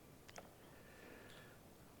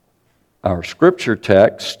Our scripture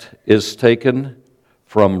text is taken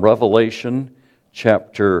from Revelation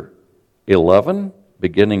chapter 11,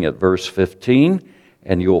 beginning at verse 15,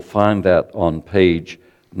 and you'll find that on page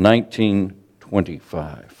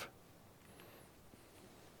 1925.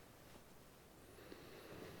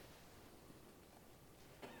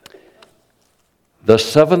 The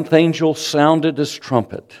seventh angel sounded his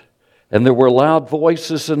trumpet, and there were loud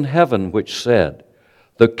voices in heaven which said,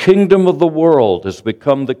 "The kingdom of the world has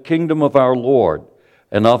become the kingdom of our Lord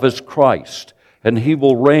and of his Christ, and he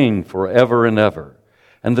will reign forever and ever."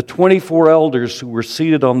 And the 24 elders who were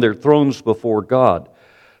seated on their thrones before God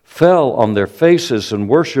fell on their faces and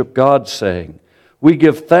worshiped God, saying, "We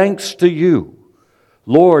give thanks to you,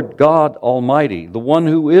 Lord God Almighty, the one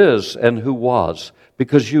who is and who was,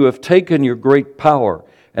 because you have taken your great power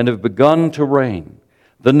and have begun to reign.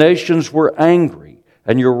 The nations were angry,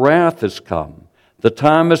 and your wrath has come. The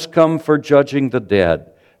time has come for judging the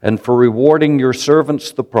dead and for rewarding your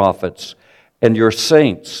servants the prophets and your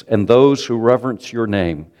saints and those who reverence your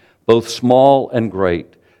name, both small and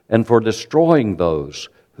great, and for destroying those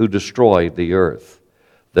who destroy the earth."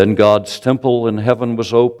 Then God's temple in heaven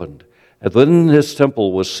was opened, and within his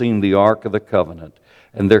temple was seen the ark of the covenant,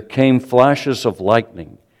 and there came flashes of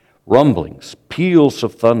lightning, rumblings, peals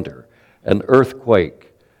of thunder, an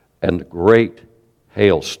earthquake, and a great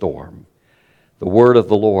hailstorm. The word of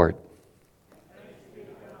the Lord.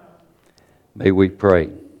 May we pray.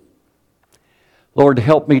 Lord,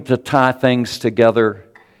 help me to tie things together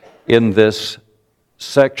in this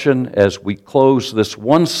section as we close this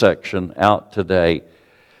one section out today.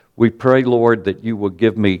 We pray, Lord, that you will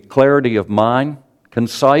give me clarity of mind,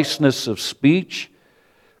 conciseness of speech,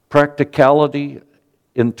 practicality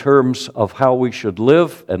in terms of how we should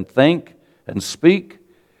live and think and speak.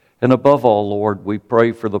 And above all, Lord, we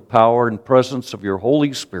pray for the power and presence of your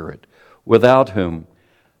Holy Spirit, without whom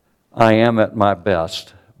I am at my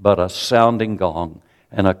best but a sounding gong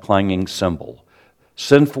and a clanging cymbal.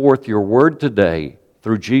 Send forth your word today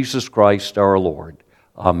through Jesus Christ our Lord.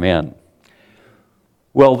 Amen.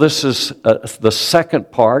 Well, this is the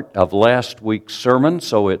second part of last week's sermon,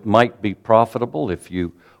 so it might be profitable if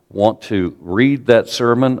you want to read that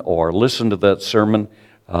sermon or listen to that sermon.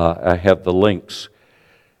 I have the links.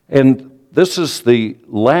 And this is the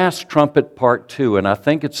Last Trumpet Part 2, and I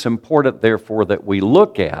think it's important, therefore, that we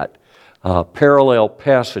look at a parallel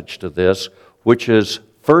passage to this, which is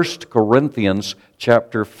 1 Corinthians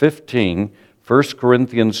chapter 15. 1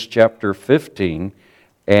 Corinthians chapter 15,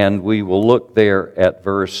 and we will look there at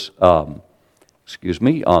verse, on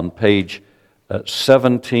page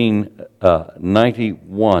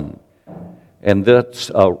 1791. And that's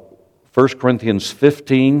 1 Corinthians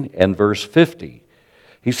 15 and verse 50.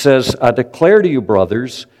 He says, "I declare to you,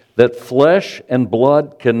 brothers, that flesh and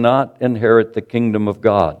blood cannot inherit the kingdom of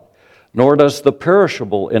God, nor does the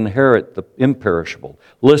perishable inherit the imperishable.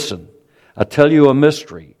 Listen, I tell you a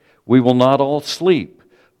mystery. We will not all sleep,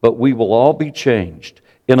 but we will all be changed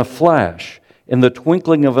in a flash, in the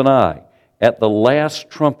twinkling of an eye, at the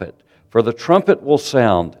last trumpet. For the trumpet will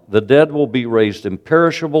sound, the dead will be raised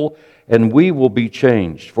imperishable, and we will be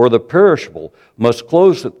changed. For the perishable must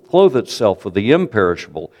clothe itself with the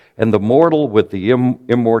imperishable, and the mortal with the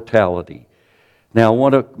immortality." Now, I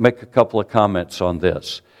want to make a couple of comments on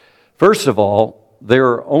this. First of all, there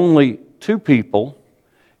are only two people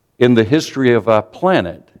in the history of our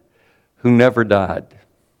planet who never died.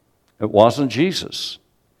 It wasn't Jesus.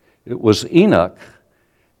 It was Enoch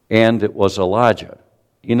and it was Elijah.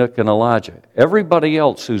 Enoch and Elijah. Everybody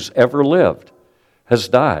else who's ever lived has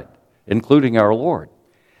died, including our Lord.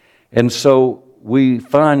 And so we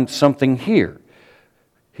find something here.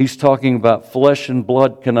 He's talking about flesh and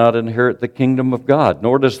blood cannot inherit the kingdom of God,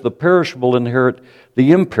 nor does the perishable inherit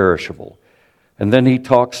the imperishable. And then he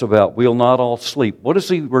talks about we'll not all sleep. What is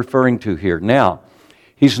he referring to here? Now,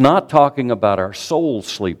 he's not talking about our souls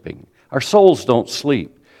sleeping. Our souls don't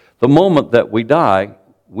sleep. The moment that we die,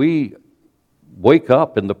 we wake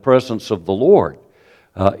up in the presence of the Lord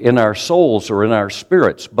in our souls or in our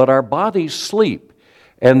spirits. But our bodies sleep,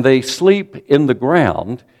 and they sleep in the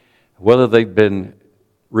ground, whether they've been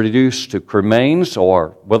reduced to cremains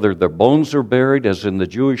or whether their bones are buried, as in the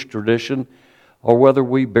Jewish tradition, or whether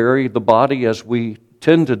we bury the body as we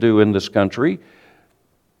tend to do in this country.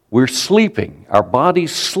 We're sleeping. Our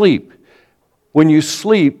bodies sleep. When you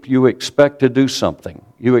sleep, you expect to do something.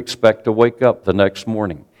 You expect to wake up the next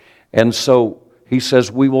morning. And so he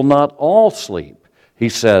says, we will not all sleep. He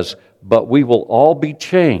says, but we will all be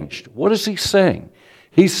changed. What is he saying?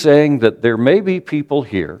 He's saying that there may be people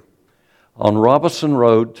here on Robinson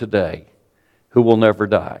Road today who will never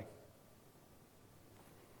die.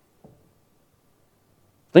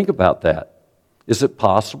 Think about that. Is it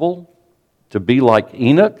possible to be like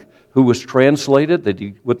Enoch, who was translated that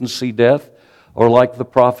he wouldn't see death? Or like the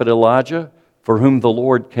prophet Elijah, for whom the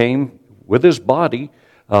Lord came with his body,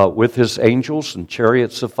 with his angels and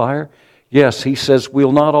chariots of fire? Yes, he says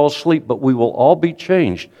we'll not all sleep, but we will all be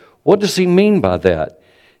changed. What does he mean by that?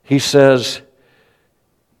 He says,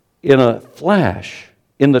 in a flash,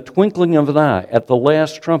 in the twinkling of an eye, at the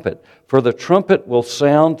last trumpet. For the trumpet will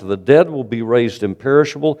sound, the dead will be raised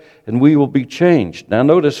imperishable, and we will be changed. Now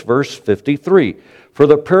notice verse 53. For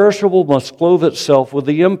the perishable must clothe itself with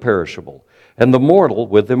the imperishable, and the mortal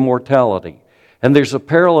with immortality. And there's a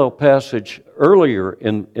parallel passage earlier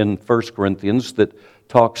in 1 Corinthians that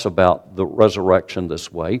talks about the resurrection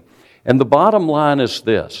this way. And the bottom line is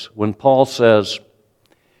this. When Paul says,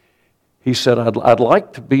 he said, I'd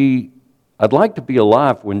like to be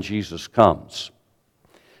alive when Jesus comes,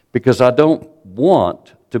 because I don't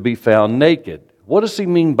want to be found naked. What does he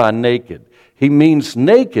mean by naked? He means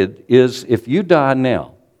naked is if you die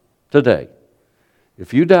now, today.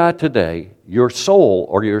 If you die today, your soul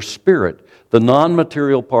or your spirit, the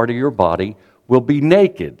non-material part of your body, will be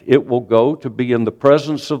naked. It will go to be in the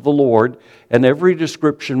presence of the Lord, and every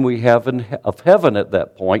description we have of heaven at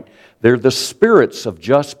that point, they're the spirits of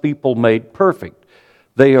just people made perfect.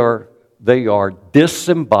 They are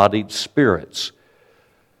disembodied spirits.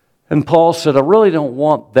 And Paul said, I really don't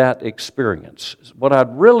want that experience. What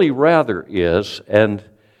I'd really rather is, and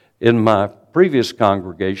in my previous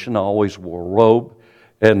congregation, I always wore a robe,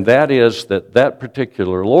 and that is that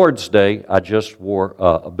particular Lord's Day, I just wore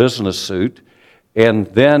a business suit. And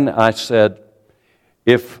then I said,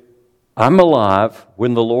 if I'm alive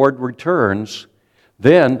when the Lord returns,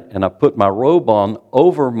 then, and I put my robe on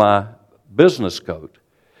over my business coat,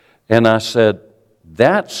 and I said,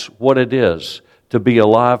 that's what it is to be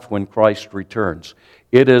alive when Christ returns.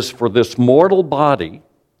 It is for this mortal body,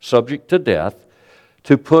 subject to death,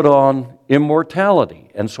 to put on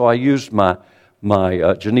immortality. And so I used my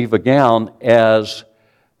Geneva gown as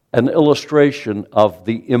an illustration of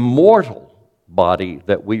the immortal body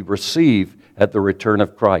that we receive at the return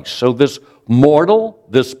of Christ. So this mortal,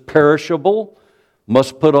 this perishable,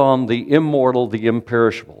 must put on the immortal, the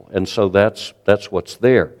imperishable. And so that's what's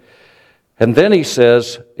there. And then he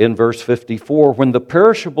says in verse 54, when the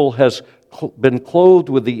perishable has been clothed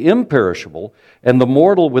with the imperishable and the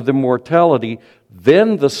mortal with immortality,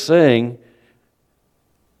 then the saying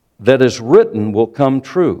that is written will come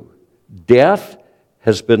true. Death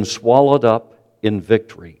has been swallowed up in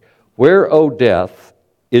victory. Where, O death,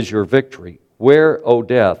 is your victory? Where, O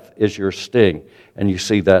death, is your sting? And you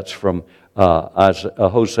see that's from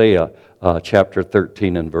Hosea chapter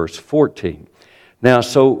 13 and verse 14. Now,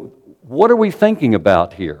 so what are we thinking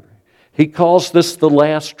about here? He calls this the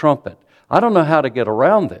last trumpet. I don't know how to get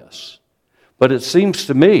around this, but it seems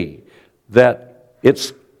to me that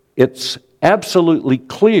it's absolutely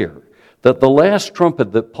clear that the last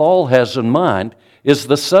trumpet that Paul has in mind is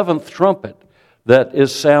the seventh trumpet that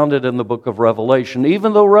is sounded in the book of Revelation,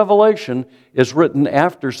 even though Revelation is written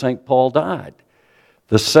after St. Paul died.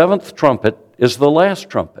 The seventh trumpet is the last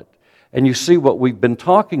trumpet. And you see what we've been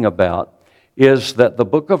talking about is that the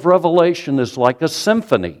book of Revelation is like a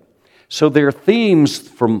symphony. So there are themes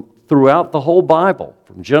from throughout the whole Bible,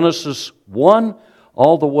 from Genesis 1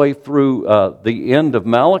 all the way through the end of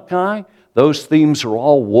Malachi. Those themes are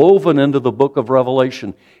all woven into the book of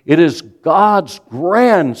Revelation. It is God's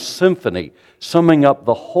grand symphony summing up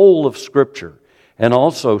the whole of Scripture, and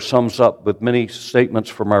also sums up with many statements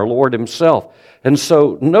from our Lord Himself. And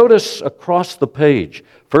so notice across the page,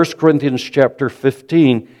 1 Corinthians chapter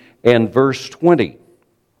 15 and verse 20.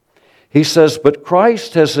 He says, but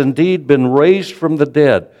Christ has indeed been raised from the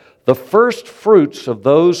dead, the first fruits of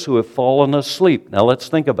those who have fallen asleep. Now let's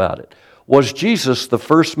think about it. Was Jesus the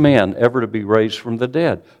first man ever to be raised from the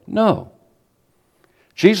dead? No.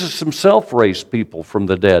 Jesus himself raised people from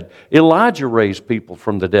the dead. Elijah raised people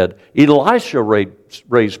from the dead. Elisha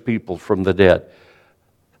raised people from the dead.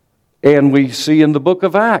 And we see in the book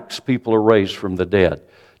of Acts, people are raised from the dead.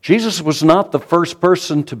 Jesus was not the first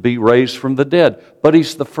person to be raised from the dead, but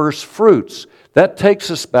He's the first fruits. That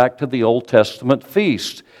takes us back to the Old Testament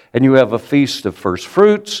feast. And you have a feast of first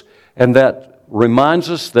fruits, and that reminds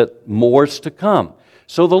us that more's to come.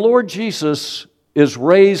 So the Lord Jesus is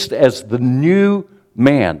raised as the new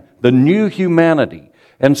man, the new humanity.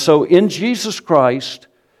 And so in Jesus Christ,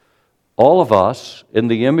 all of us, in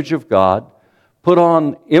the image of God, put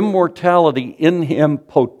on immortality in Him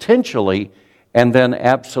potentially, and then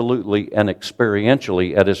absolutely and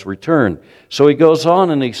experientially at His return. So he goes on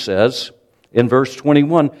and he says in verse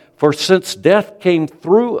 21, for since death came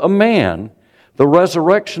through a man, The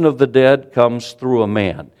resurrection of the dead comes through a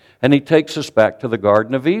man. And he takes us back to the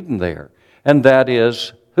Garden of Eden there. And that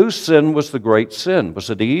is, whose sin was the great sin? Was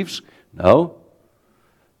it Eve's? No.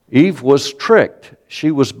 Eve was tricked.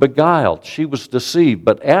 She was beguiled. She was deceived.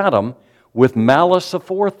 But Adam, with malice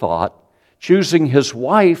aforethought, choosing his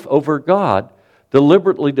wife over God,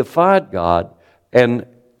 deliberately defied God and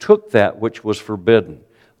took that which was forbidden.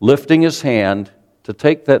 Lifting his hand to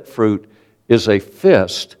take that fruit is a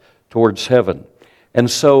fist towards heaven. And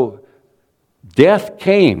so death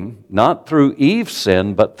came not through Eve's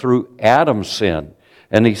sin, but through Adam's sin.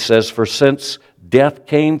 And he says, for since death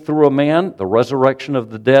came through a man, the resurrection of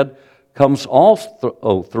the dead comes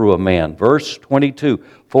also through a man. Verse 22,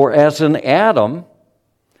 for as in Adam,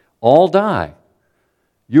 all die.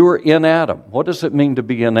 You are in Adam. What does it mean to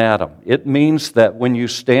be in Adam? It means that when you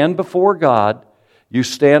stand before God, you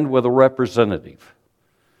stand with a representative.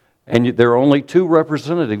 And there are only two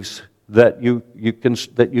representatives that you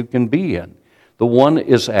can be in. The one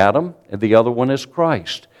is Adam, and the other one is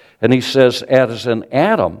Christ. And he says, as in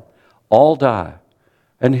Adam, all die.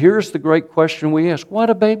 And here's the great question we ask. Why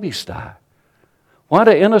do babies die? Why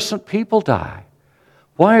do innocent people die?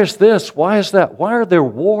 Why is this? Why is that? Why are there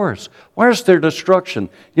wars? Why is there destruction?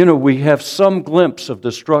 You know, we have some glimpse of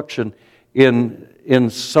destruction in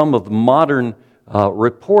some of the modern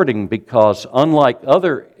reporting, because unlike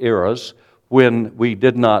other eras when we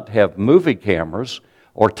did not have movie cameras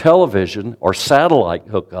or television or satellite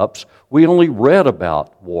hookups, we only read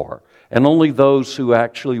about war. And only those who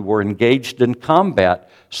actually were engaged in combat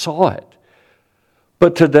saw it.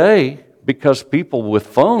 But today, because people with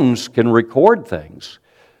phones can record things,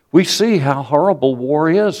 we see how horrible war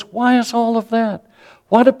is. Why is all of that?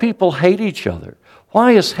 Why do people hate each other?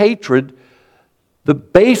 Why is hatred the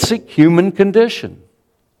basic human condition?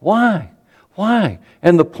 Why? Why?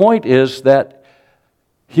 And the point is that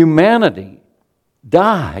humanity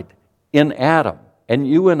died in Adam, and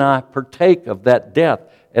you and I partake of that death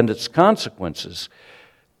and its consequences.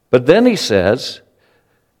 But then he says,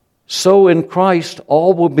 so in Christ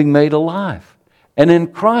all will be made alive. And in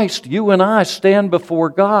Christ, you and I stand before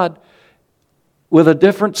God with a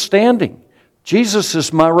different standing. Jesus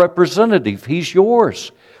is my representative. He's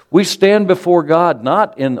yours. We stand before God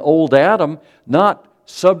not in old Adam, not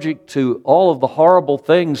subject to all of the horrible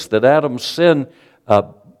things that Adam's sin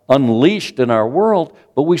unleashed in our world,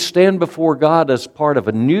 but we stand before God as part of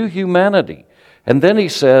a new humanity. And then he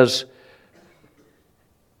says,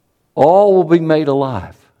 all will be made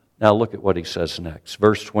alive. Now look at what he says next,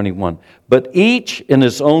 verse 21. But each in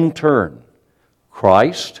his own turn,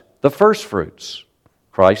 Christ the firstfruits.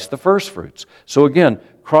 Christ the firstfruits. So again,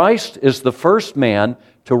 Christ is the first man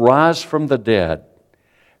to rise from the dead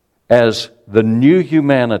as the new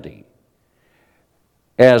humanity,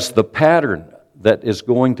 as the pattern that is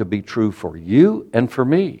going to be true for you and for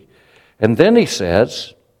me. And then he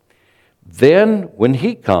says, then when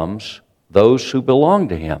he comes, those who belong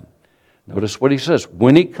to him. Notice what he says,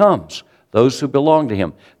 when he comes, those who belong to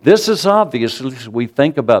him. This is obvious as we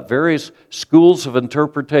think about various schools of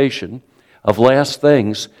interpretation of last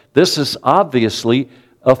things. This is obviously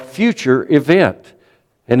a future event.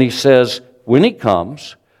 And he says, when he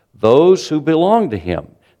comes, those who belong to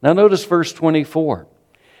him. Now notice verse 24.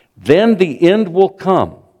 Then the end will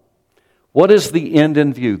come. What is the end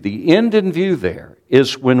in view? The end in view there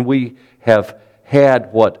is when we have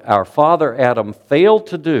had what our father Adam failed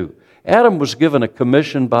to do. Adam was given a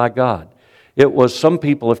commission by God. It was, some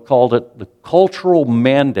people have called it the cultural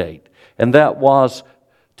mandate, and that was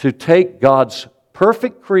to take God's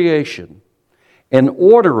perfect creation and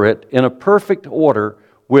order it in a perfect order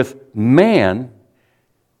with man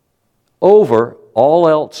over all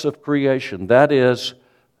else of creation. That is,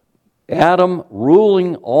 Adam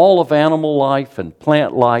ruling all of animal life and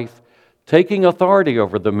plant life, taking authority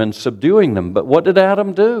over them and subduing them. But what did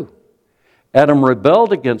Adam do? Adam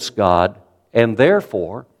rebelled against God, and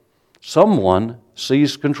therefore someone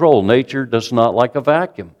seized control. Nature does not like a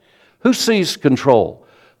vacuum. Who seized control?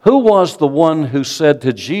 Who was the one who said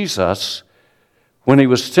to Jesus when he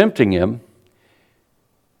was tempting him,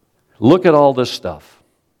 look at all this stuff?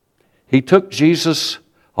 He took Jesus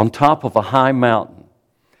on top of a high mountain.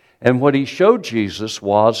 And what he showed Jesus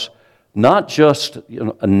was not just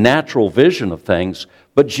a natural vision of things,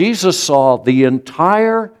 but Jesus saw the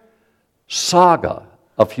entire saga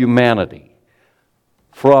of humanity,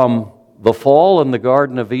 from the fall in the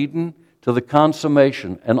Garden of Eden to the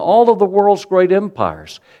consummation and all of the world's great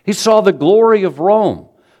empires. He saw the glory of Rome,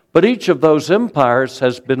 but each of those empires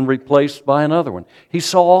has been replaced by another one. He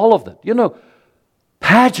saw all of them. You know,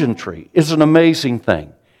 pageantry is an amazing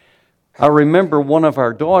thing. I remember one of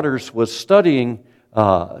our daughters was studying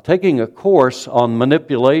taking a course on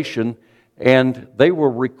manipulation, and they were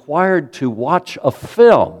required to watch a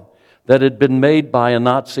film that had been made by a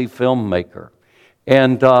Nazi filmmaker.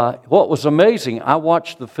 And what was amazing, I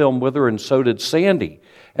watched the film with her, and so did Sandy.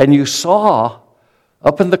 And you saw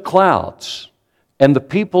up in the clouds, and the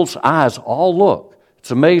people's eyes all look.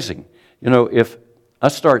 It's amazing. You know, if I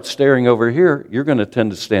start staring over here, you're going to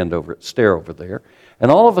tend to stare over there. And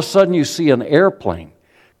all of a sudden you see an airplane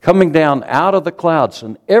coming down out of the clouds,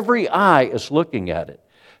 and every eye is looking at it.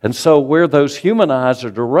 And so where those human eyes are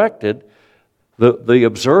directed, the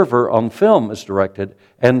observer on film is directed,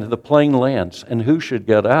 and the plane lands. And who should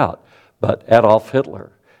get out but Adolf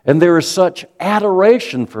Hitler? And there is such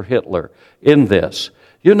adoration for Hitler in this.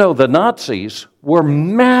 You know, the Nazis were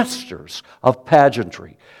masters of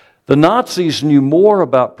pageantry. The Nazis knew more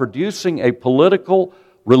about producing a political,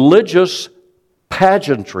 religious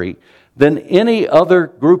pageantry than any other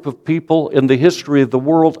group of people in the history of the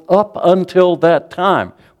world up until that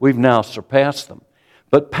time. We've now surpassed them.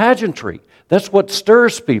 But pageantry, that's what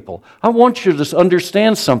stirs people. I want you to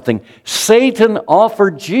understand something. Satan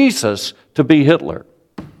offered Jesus to be Hitler.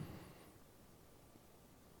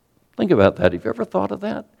 Think about that. Have you ever thought of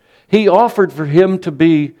that? He offered for him to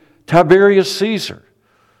be Tiberius Caesar.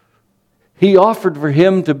 He offered for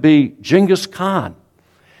him to be Genghis Khan.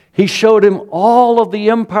 He showed him all of the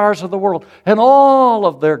empires of the world and all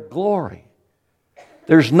of their glory.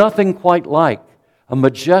 There's nothing quite like a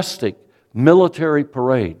majestic military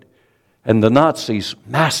parade. And the Nazis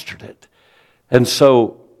mastered it. And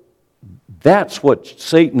so that's what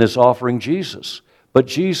Satan is offering Jesus. But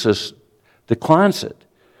Jesus declines it.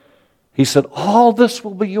 He said, all this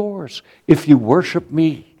will be yours if you worship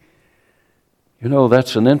me. You know,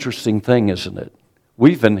 that's an interesting thing, isn't it?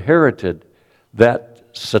 We've inherited that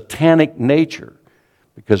satanic nature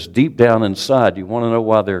because deep down inside, you want to know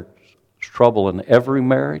why there's trouble in every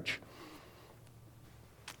marriage?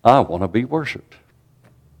 I want to be worshiped.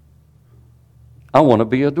 I want to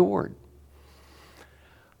be adored.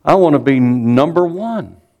 I want to be number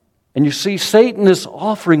one. And you see, Satan is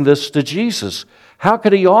offering this to Jesus. How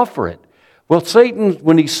could he offer it? Well, Satan,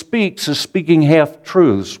 when he speaks, is speaking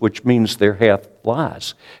half-truths, which means they're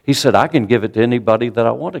half-lies. He said, I can give it to anybody that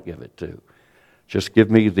I want to give it to. Just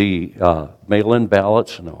give me the mail-in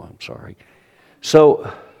ballots. No, I'm sorry.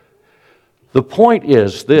 So the point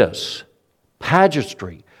is this,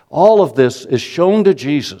 pageantry, all of this is shown to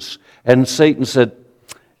Jesus. And Satan said,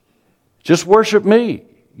 just worship me.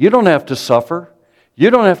 You don't have to suffer. You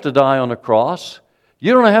don't have to die on a cross.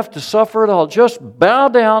 You don't have to suffer at all. Just bow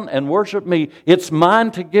down and worship me. It's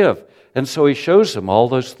mine to give. And so he shows them all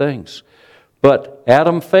those things. But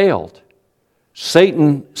Adam failed.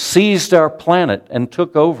 Satan seized our planet and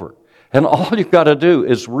took over. And all you've got to do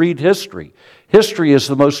is read history. History is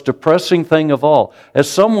the most depressing thing of all. As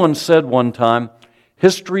someone said one time,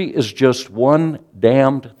 history is just one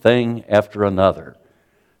damned thing after another.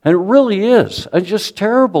 And it really is. It's just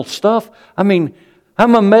terrible stuff. I mean,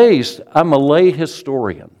 I'm amazed. I'm a lay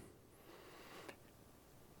historian.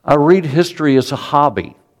 I read history as a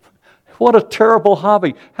hobby. What a terrible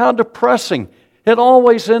hobby. How depressing. It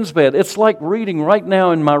always ends bad. It's like reading. Right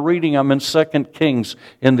now in my reading, I'm in 2 Kings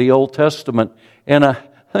in the Old Testament. And I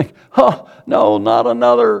think, oh, no, not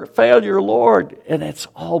another failure, Lord. And it's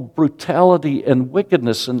all brutality and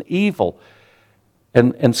wickedness and evil.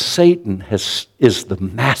 And Satan is the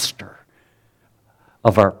master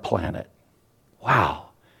of our planet. Wow.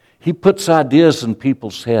 He puts ideas in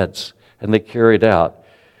people's heads and they carry it out.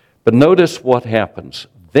 But notice what happens.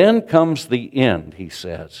 Then comes the end, he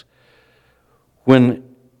says.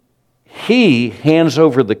 When he hands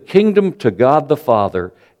over the kingdom to God the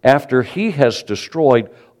Father after he has destroyed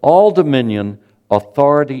all dominion,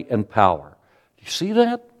 authority, and power. Do you see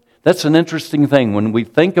that? That's an interesting thing. When we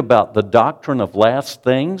think about the doctrine of last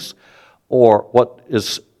things, or what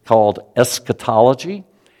is called eschatology,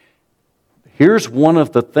 here's one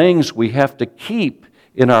of the things we have to keep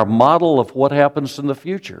in our model of what happens in the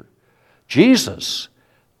future. Jesus'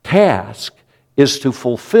 task is to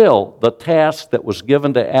fulfill the task that was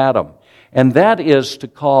given to Adam, and that is to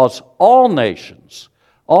cause all nations,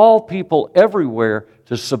 all people everywhere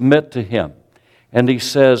to submit to him. And he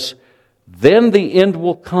says, then the end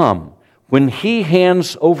will come when he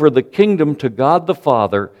hands over the kingdom to God the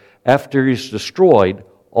Father after he's destroyed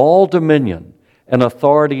all dominion and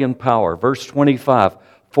authority and power. Verse 25,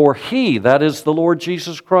 for he, that is the Lord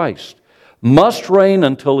Jesus Christ, must reign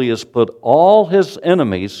until he has put all his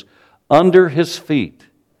enemies under his feet.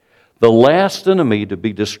 The last enemy to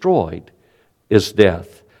be destroyed is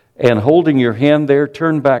death. And holding your hand there,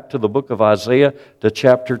 turn back to the book of Isaiah to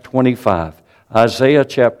chapter 25. Isaiah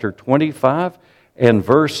chapter 25, and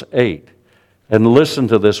verse 8. And listen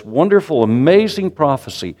to this wonderful, amazing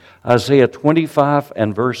prophecy, Isaiah 25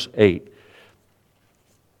 and verse 8.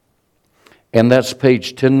 And that's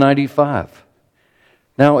page 1095.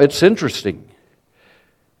 Now, it's interesting.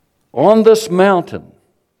 On this mountain,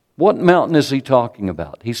 what mountain is he talking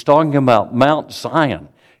about? He's talking about Mount Zion.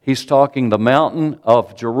 He's talking the mountain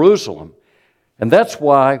of Jerusalem. And that's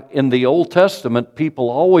why in the Old Testament, people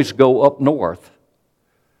always go up north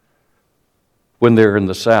when they're in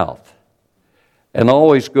the south. And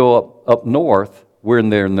always go up north when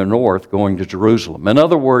they're in the north going to Jerusalem. In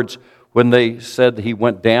other words, when they said he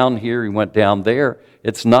went down here, he went down there,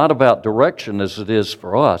 it's not about direction as it is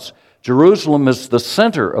for us. Jerusalem is the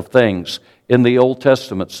center of things in the Old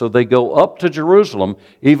Testament. So they go up to Jerusalem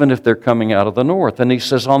even if they're coming out of the north. And he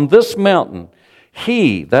says, on this mountain,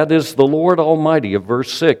 he, that is the Lord Almighty of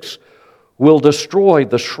verse 6, will destroy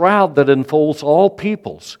the shroud that enfolds all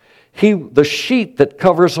peoples. The sheet that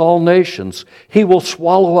covers all nations. He will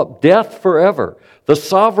swallow up death forever. The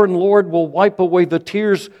sovereign Lord will wipe away the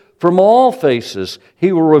tears from all faces.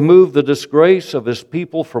 He will remove the disgrace of his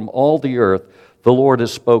people from all the earth. The Lord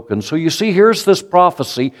has spoken. So you see, here's this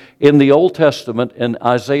prophecy in the Old Testament in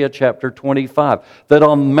Isaiah chapter 25, that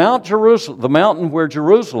on Mount Jerusalem, the mountain where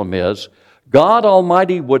Jerusalem is, God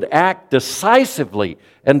Almighty would act decisively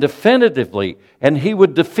and definitively, and he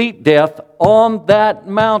would defeat death on that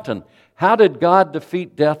mountain. How did God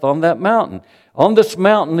defeat death on that mountain? On this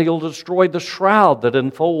mountain, he'll destroy the shroud that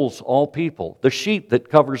enfolds all people, the sheet that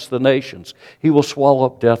covers the nations. He will swallow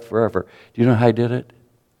up death forever. Do you know how he did it?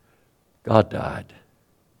 God died.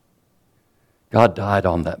 God died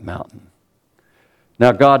on that mountain.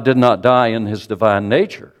 Now, God did not die in his divine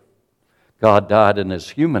nature. God died in his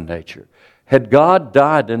human nature. Had God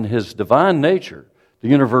died in his divine nature, the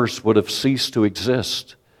universe would have ceased to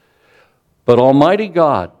exist. But Almighty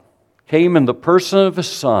God came in the person of his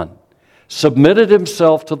Son, submitted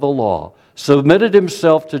himself to the law, submitted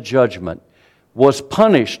himself to judgment, was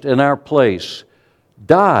punished in our place,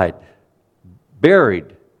 died,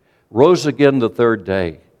 buried, rose again the third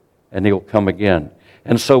day, and he'll come again.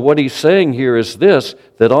 And so what he's saying here is this,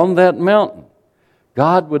 that on that mountain,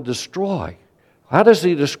 God would destroy. How does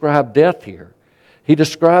he describe death here? He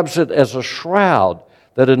describes it as a shroud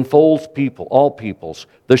that enfolds people, all peoples,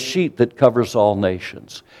 the sheet that covers all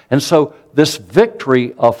nations. And so this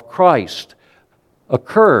victory of Christ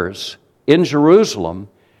occurs in Jerusalem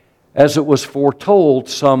as it was foretold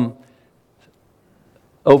some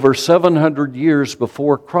over 700 years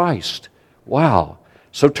before Christ. Wow.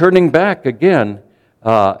 So turning back again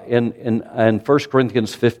in 1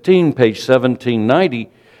 Corinthians 15, page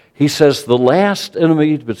 1790, he says, the last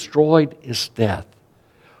enemy destroyed is death.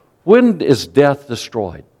 When is death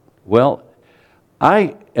destroyed? Well,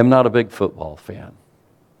 I am not a big football fan.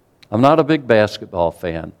 I'm not a big basketball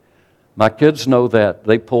fan. My kids know that.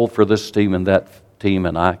 They pull for this team and that team,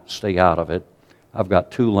 and I stay out of it. I've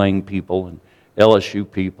got Tulane people and LSU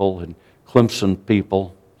people and Clemson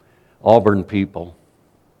people, Auburn people.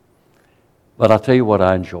 But I'll tell you what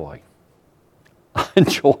I enjoy. I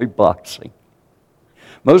enjoy boxing.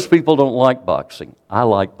 Most people don't like boxing. I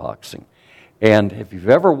like boxing. And if you've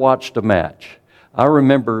ever watched a match, I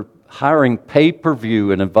remember hiring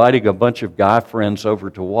pay-per-view and inviting a bunch of guy friends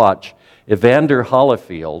over to watch Evander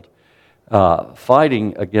Holyfield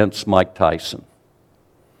fighting against Mike Tyson.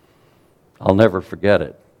 I'll never forget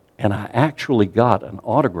it. And I actually got an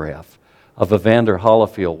autograph of Evander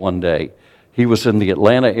Holyfield one day. He was in the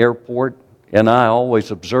Atlanta airport, and I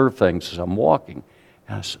always observe things as I'm walking.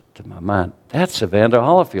 And I said to my mind, that's Evander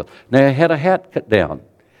Holyfield. Now, he had a hat cut down.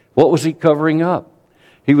 What was he covering up?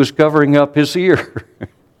 He was covering up his ear.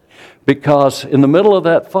 Because in the middle of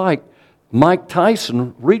that fight, Mike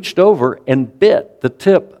Tyson reached over and bit the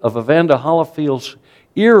tip of Evander Holyfield's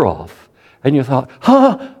ear off. And you thought,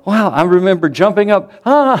 wow, I remember jumping up,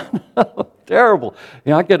 no, terrible.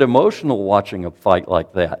 You know, I get emotional watching a fight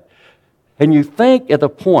like that. And you think at a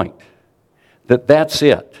point that that's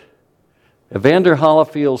it. Evander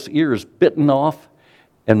Holyfield's ear is bitten off,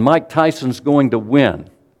 and Mike Tyson's going to win.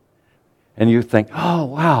 And you think, oh,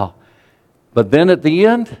 wow. But then at the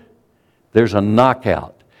end, there's a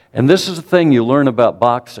knockout. And this is the thing you learn about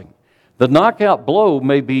boxing. The knockout blow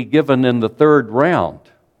may be given in the third round.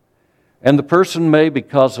 And the person may,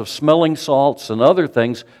 because of smelling salts and other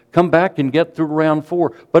things, come back and get through round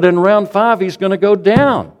 4. But in round 5, he's going to go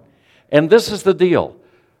down. And this is the deal.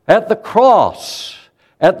 At the cross,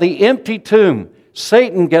 at the empty tomb,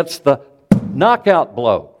 Satan gets the knockout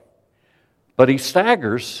blow. But he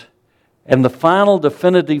staggers, And the final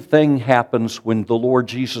definitive thing happens when the Lord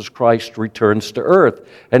Jesus Christ returns to earth.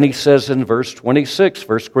 And he says in verse 26,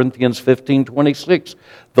 1 Corinthians 15:26,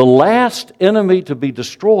 the last enemy to be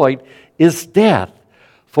destroyed is death,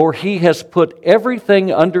 for he has put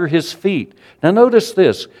everything under his feet. Now notice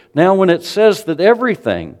this. Now when it says that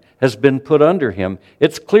everything has been put under him,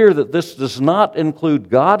 it's clear that this does not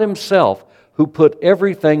include God himself, who put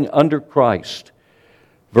everything under Christ.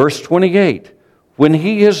 Verse 28, when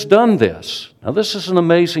he has done this, now this is an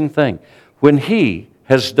amazing thing, when he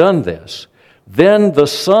has done this, then the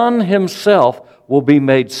Son himself will be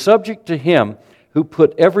made subject to him who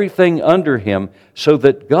put everything under him, so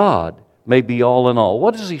that God may be all in all.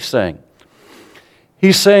 What is he saying?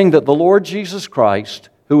 He's saying that the Lord Jesus Christ,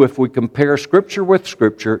 who, if we compare Scripture with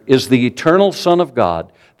Scripture, is the eternal Son of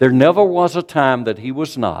God. There never was a time that he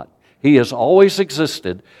was not. He has always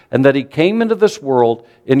existed, and that he came into this world.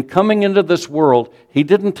 In coming into this world, he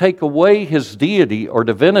didn't take away his deity or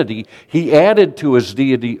divinity. He added to his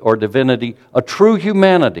deity or divinity a true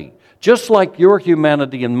humanity, just like your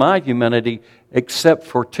humanity and my humanity, except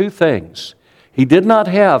for two things. He did not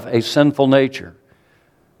have a sinful nature.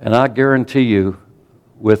 And I guarantee you,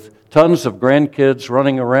 with tons of grandkids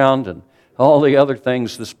running around and all the other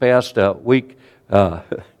things this past week,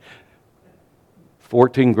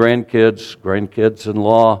 14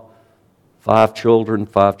 grandkids-in-law, 5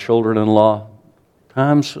 children-in-law.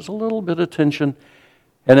 Times there's a little bit of tension.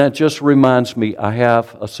 And that just reminds me, I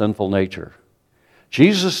have a sinful nature.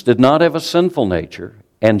 Jesus did not have a sinful nature,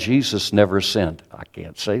 and Jesus never sinned. I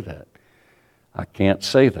can't say that. I can't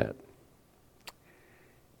say that.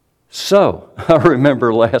 So, I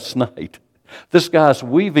remember last night, this guy's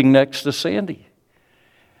weaving next to Sandy.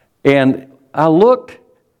 And I looked,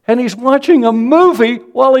 and he's watching a movie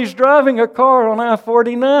while he's driving a car on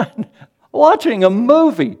I-49. Watching a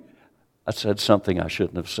movie. I said something I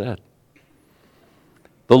shouldn't have said.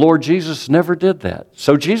 The Lord Jesus never did that.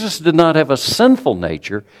 So Jesus did not have a sinful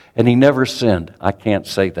nature, and he never sinned. I can't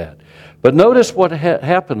say that. But notice what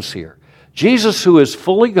happens here. Jesus, who is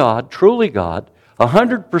fully God, truly God,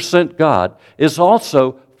 100% God, is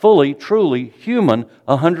also fully, truly human,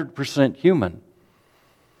 100% human.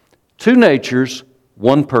 Two natures,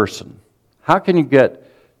 one person. How can you get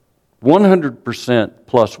 100%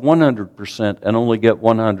 plus 100% and only get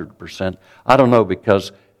 100%? I don't know,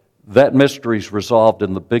 because that mystery is resolved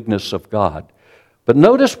in the bigness of God. But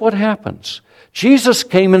notice what happens. Jesus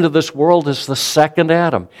came into this world as the second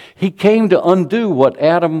Adam. He came to undo what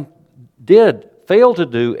Adam failed to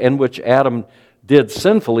do, and which Adam did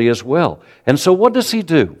sinfully as well. And so what does he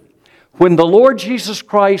do? When the Lord Jesus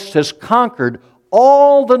Christ has conquered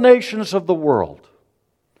all the nations of the world,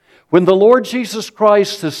 when the Lord Jesus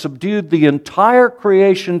Christ has subdued the entire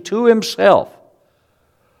creation to himself,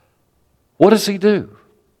 what does he do?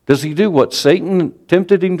 Does he do what Satan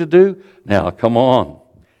tempted him to do? Now, come on.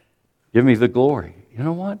 Give me the glory. You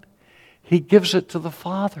know what? He gives it to the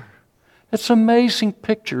Father. It's an amazing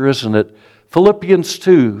picture, isn't it? Philippians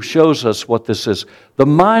 2 shows us what this is. The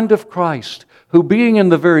mind of Christ, who being in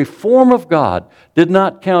the very form of God, did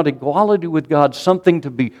not count equality with God something to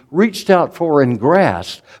be reached out for and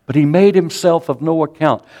grasped, but he made himself of no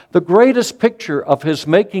account. The greatest picture of his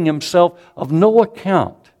making himself of no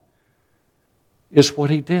account is what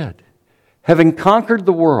he did. Having conquered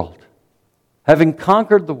the world, having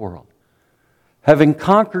conquered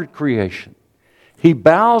creation, he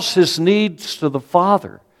bows his knees to the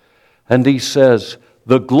Father, and he says,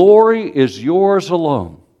 the glory is yours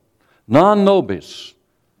alone. Non nobis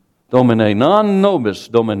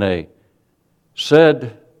domine,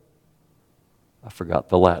 said, I forgot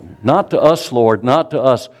the Latin, not to us, Lord, not to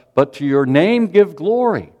us, but to your name give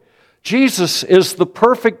glory. Jesus is the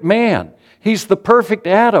perfect man. He's the perfect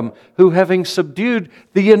Adam who, having subdued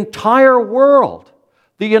the entire world,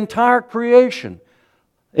 the entire creation,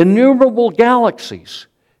 innumerable galaxies,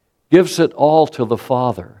 gives it all to the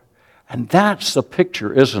Father. And that's the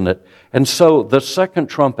picture, isn't it? And so the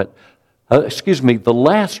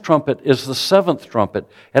last trumpet is the seventh trumpet.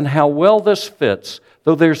 And how well this fits,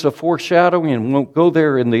 though there's a foreshadowing, and we won't go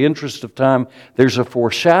there in the interest of time, there's a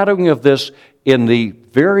foreshadowing of this in the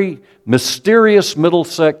very mysterious middle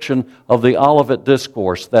section of the Olivet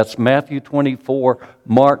Discourse. That's Matthew 24,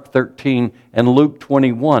 Mark 13, and Luke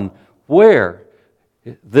 21, where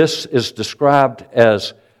this is described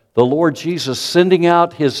as the Lord Jesus sending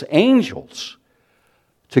out his angels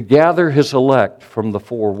to gather his elect from the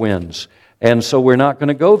four winds. And so we're not going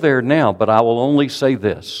to go there now, but I will only say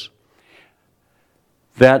this,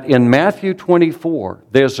 that in Matthew 24,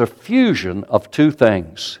 there's a fusion of two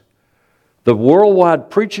things. The worldwide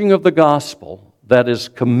preaching of the gospel that is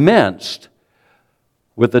commenced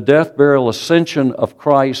with the death, burial, ascension of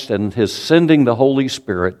Christ and His sending the Holy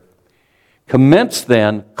Spirit, commenced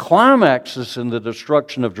then, climaxes in the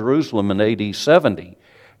destruction of Jerusalem in AD 70,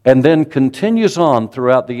 and then continues on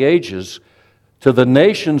throughout the ages till the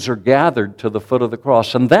nations are gathered to the foot of the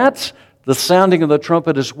cross. And that's the sounding of the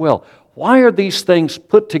trumpet as well. Why are these things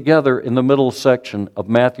put together in the middle section of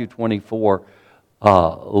Matthew 24,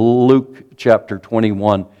 Luke chapter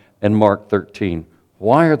 21, and Mark 13?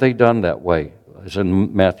 Why are they done that way, as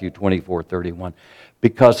in Matthew 24:31?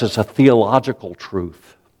 Because it's a theological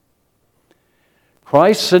truth.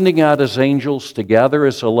 Christ sending out His angels to gather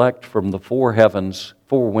His elect from the four heavens,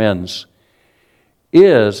 four winds,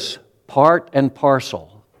 is part and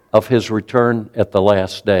parcel of His return at the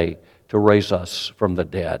last day to raise us from the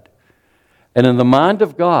dead. And in the mind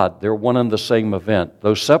of God, they're one and the same event.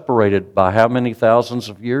 Though separated by how many thousands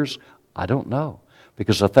of years? I don't know.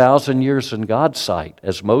 Because 1,000 years in God's sight,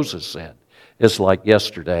 as Moses said, is like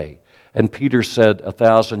yesterday. And Peter said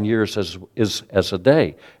 1,000 years is as a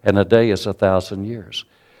day, and a day is 1,000 years.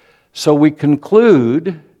 So we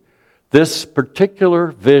conclude this particular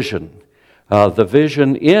vision. The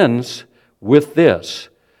vision ends with this,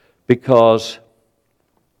 because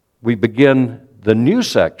we begin the new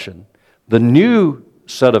section. The new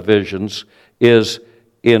set of visions is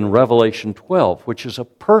in Revelation 12, which is a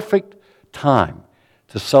perfect time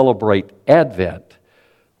to celebrate Advent,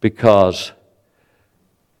 because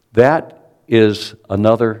that is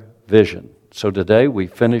another vision. So today we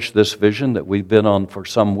finish this vision that we've been on for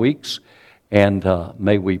some weeks, and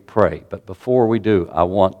may we pray. But before we do, I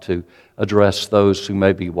want to address those who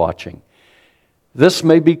may be watching. This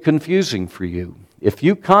may be confusing for you. If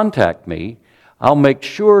you contact me, I'll make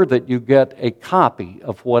sure that you get a copy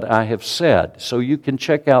of what I have said so you can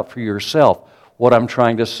check out for yourself what I'm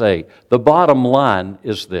trying to say. The bottom line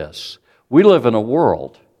is this: we live in a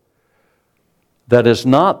world that is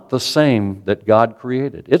not the same that God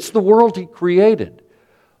created. It's the world He created,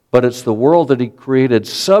 but it's the world that He created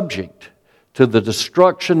subject to the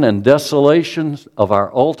destruction and desolation of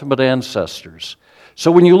our ultimate ancestors.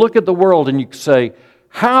 So when you look at the world and you say,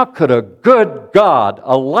 how could a good God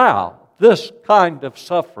allow this kind of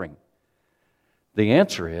suffering? The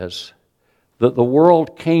answer is that the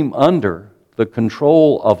world came under the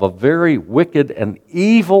control of a very wicked and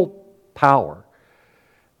evil power.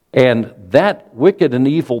 And that wicked and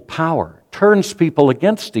evil power turns people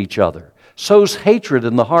against each other, sows hatred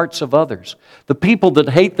in the hearts of others. The people that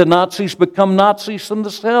hate the Nazis become Nazis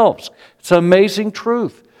themselves. It's an amazing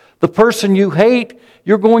truth. The person you hate,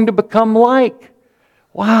 you're going to become like.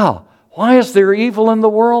 Wow. Why is there evil in the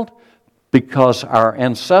world? Because our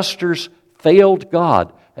ancestors failed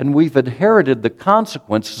God, and we've inherited the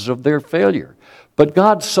consequences of their failure. But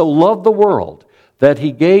God so loved the world that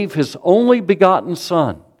He gave His only begotten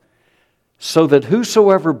Son, so that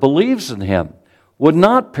whosoever believes in Him would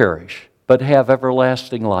not perish, but have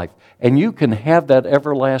everlasting life. And you can have that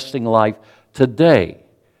everlasting life today,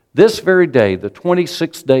 this very day, the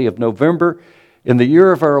 26th day of November, in the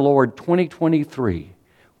year of our Lord 2023.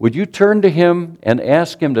 Would you turn to Him and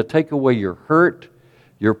ask Him to take away your hurt,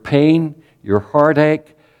 your pain, your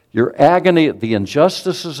heartache, your agony at the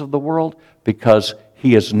injustices of the world? Because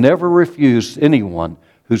He has never refused anyone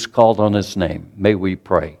who's called on His name. May we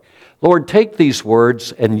pray. Lord, take these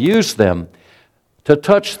words and use them to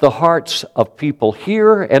touch the hearts of people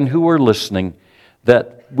here and who are listening,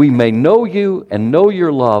 that we may know You and know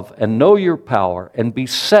Your love and know Your power and be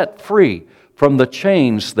set free from the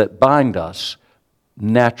chains that bind us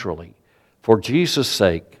naturally. For Jesus'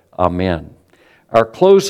 sake, amen. Our closing